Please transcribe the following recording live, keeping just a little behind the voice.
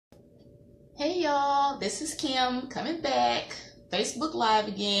Hey y'all, this is Kim coming back. Facebook Live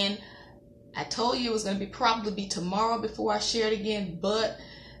again. I told you it was going to probably be tomorrow before I share it again, but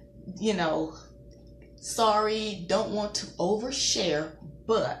sorry, don't want to overshare,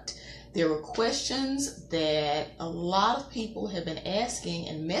 but there were questions that a lot of people have been asking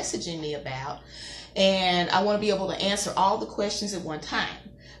and messaging me about, and I want to be able to answer all the questions at one time.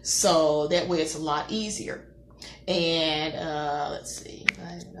 So that way it's a lot easier. And let's see.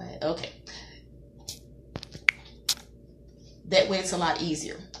 Okay. That way it's a lot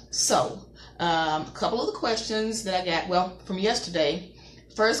easier. So a couple of the questions that I got, well, from yesterday.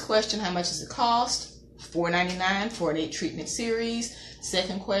 First question, how much does it cost? $4.99 for an 8 treatment series.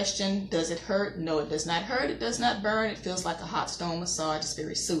 Second question, does it hurt? No, it does not hurt. It does not burn. It feels like a hot stone massage. It's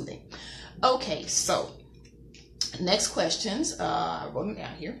very soothing. Okay, so next questions, I wrote them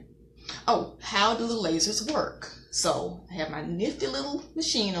down here. Oh, how do the lasers work? So I have my nifty little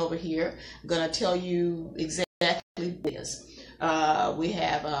machine over here. I'm going to tell you exactly what it is. We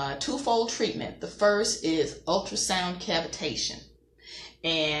have a twofold treatment. The first is ultrasound cavitation.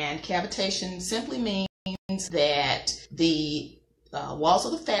 And cavitation simply means that the walls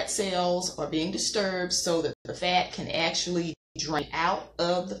of the fat cells are being disturbed so that the fat can actually drain out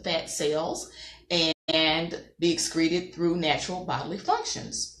of the fat cells and be excreted through natural bodily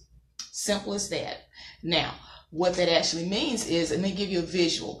functions. Simple as that. Now, what that actually means is, let me give you a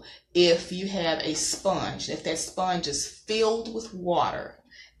visual. If you have a sponge, if that sponge is filled with water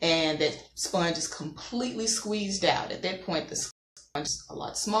and that sponge is completely squeezed out, at that point the sponge is a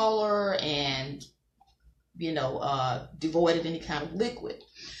lot smaller and devoid of any kind of liquid.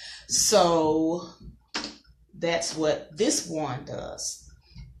 So that's what this one does.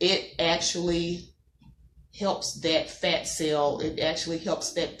 It actually helps that fat cell,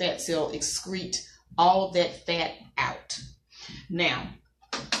 excrete all of that fat out. Now,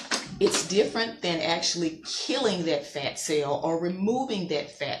 it's different than actually killing that fat cell or removing that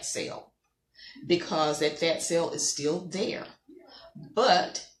fat cell, because that fat cell is still there.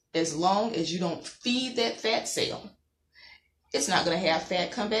 But as long as you don't feed that fat cell, it's not going to have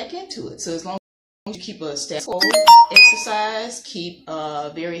fat come back into it. So as long as you keep a status quo, exercise, keep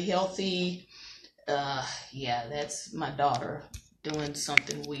very healthy. Yeah, that's my daughter doing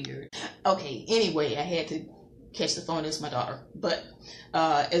something weird. Okay, anyway, I had to catch the phone. It's my daughter. But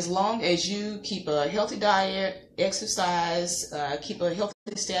as long as you keep a healthy diet, exercise, keep a healthy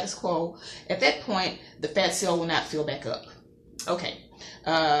status quo, at that point, the fat cell will not fill back up. Okay.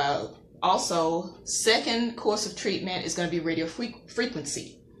 Also, second course of treatment is going to be radio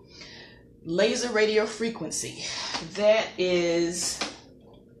frequency. Laser radio frequency. That is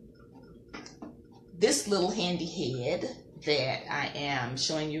this little handy head that I am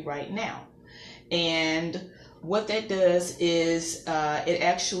showing you right now. And what that does is it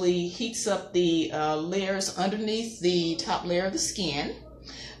actually heats up the layers underneath the top layer of the skin.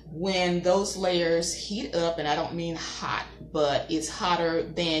 When those layers heat up, and I don't mean hot, but it's hotter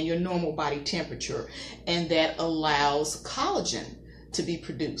than your normal body temperature, and that allows collagen to be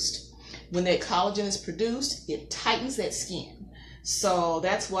produced. When that collagen is produced, it tightens that skin. So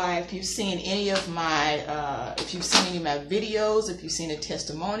that's why if you've seen any of my videos, if you've seen a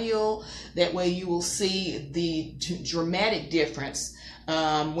testimonial, that way you will see the dramatic difference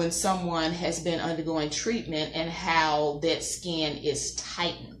when someone has been undergoing treatment and how that skin is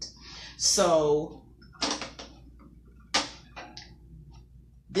tightened. So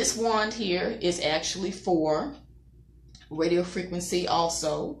this wand here is actually for radio frequency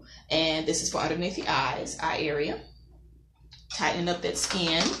also, and this is for underneath the eye area. Tightening up that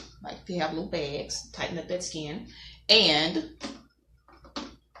skin, like if you have little bags, tighten up that skin. And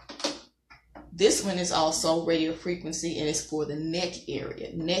this one is also radio frequency, and it's for the neck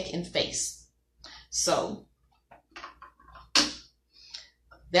area, neck and face. So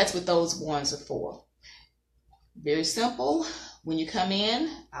that's what those ones are for. Very simple. When you come in,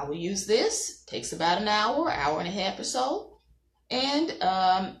 I will use this. It takes about an hour and a half or so. And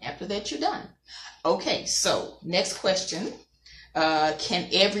after that, you're done. Okay, so next question. Can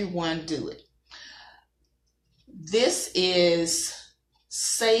everyone do it? This is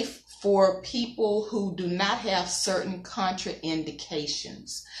safe for people who do not have certain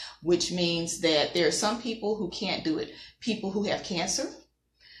contraindications, which means that there are some people who can't do it. People who have cancer.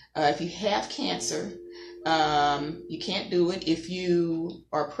 If you have cancer, you can't do it. If you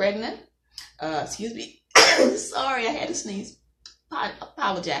are pregnant, excuse me, sorry, I had to sneeze. I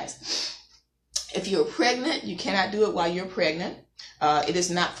apologize. If you're pregnant, you cannot do it while you're pregnant. It is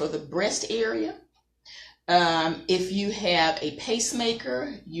not for the breast area. If you have a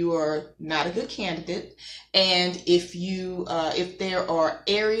pacemaker, you are not a good candidate. And if there are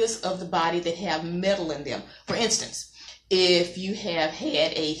areas of the body that have metal in them, for instance, if you have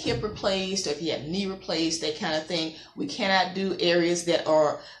had a hip replaced or if you have knee replaced, that kind of thing, we cannot do areas that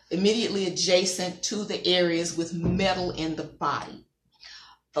are immediately adjacent to the areas with metal in the body.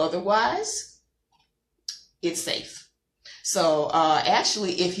 Otherwise, it's safe. So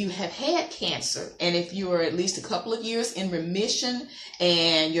actually, if you have had cancer and if you are at least a couple of years in remission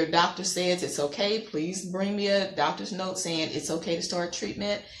and your doctor says it's okay, please bring me a doctor's note saying it's okay to start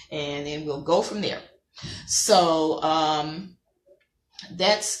treatment, and then we'll go from there. So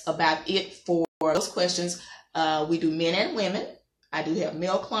that's about it for those questions. We do men and women. I do have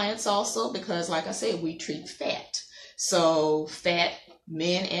male clients also because, like I said, we treat fat. So fat,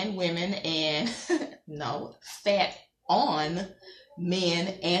 men and women, and no, fat on men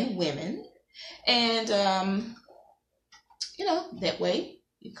and women. And, that way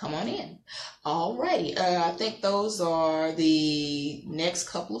you come on in. Alrighty. I think those are the next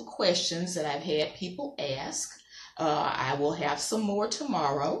couple of questions that I've had people ask. I will have some more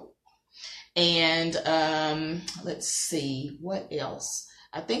tomorrow. And let's see, what else?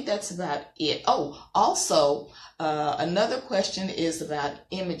 I think that's about it. Oh, also, another question is about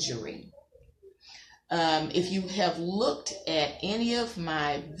imagery. If you have looked at any of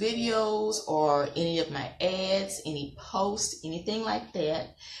my videos or any of my ads, any posts, anything like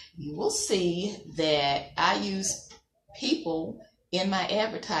that, you will see that I use people in my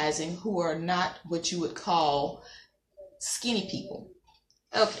advertising who are not what you would call skinny people.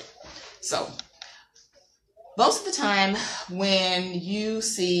 Okay, so most of the time when you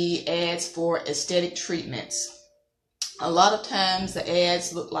see ads for aesthetic treatments, a lot of times the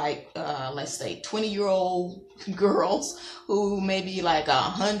ads look like, let's say, 20-year-old girls who may be like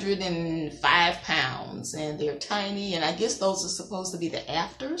 105 pounds and they're tiny, and I guess those are supposed to be the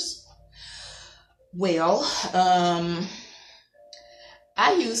afters. Well,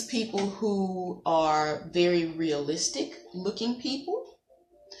 I use people who are very realistic looking people,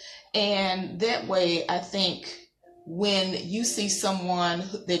 and that way I think when you see someone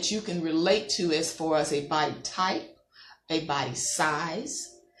that you can relate to as far as a body type, a body size,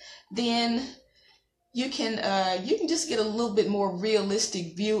 then you can just get a little bit more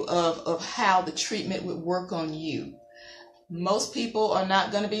realistic view of how the treatment would work on you. Most people are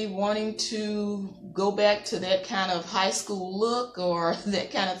not going to be wanting to go back to that kind of high school look or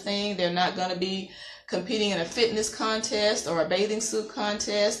that kind of thing. They're not going to be competing in a fitness contest or a bathing suit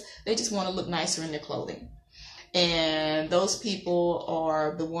contest. They just want to look nicer in their clothing. And those people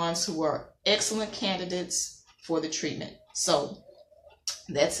are the ones who are excellent candidates for the treatment. So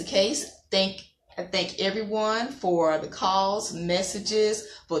that's the case. I thank everyone for the calls, messages,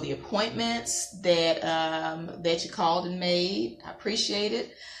 for the appointments that you called and made. I appreciate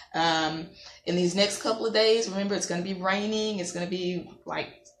it. In these next couple of days, remember, it's going to be raining. It's going to be like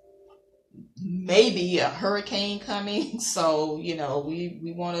maybe a hurricane coming. So,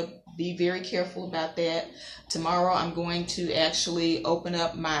 we want to be very careful about that. Tomorrow, I'm going to actually open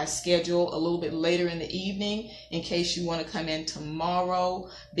up my schedule a little bit later in the evening in case you want to come in tomorrow,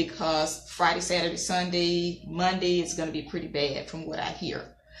 because Friday, Saturday, Sunday, Monday is going to be pretty bad from what I hear.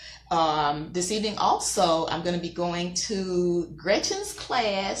 This evening also, I'm going to be going to Gretchen's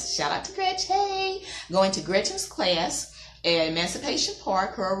class. Shout out to Gretchen. Going to Gretchen's class at Emancipation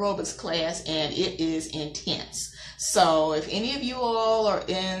Park, her aerobics class, and it is intense. So if any of you all are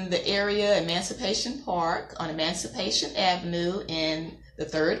in the area, Emancipation Park on Emancipation Avenue in the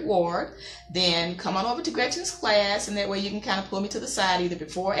 3rd Ward, then come on over to Gretchen's class, and that way you can kind of pull me to the side either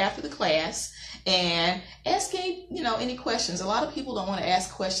before or after the class and ask any questions. A lot of people don't want to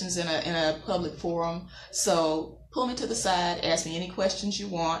ask questions in a public forum, so pull me to the side, ask me any questions you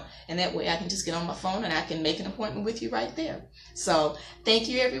want, and that way I can just get on my phone and I can make an appointment with you right there. So thank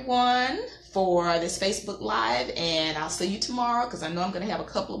you everyone for this Facebook Live, and I'll see you tomorrow because I know I'm going to have a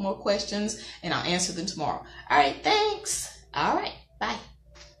couple of more questions and I'll answer them tomorrow. All right, thanks.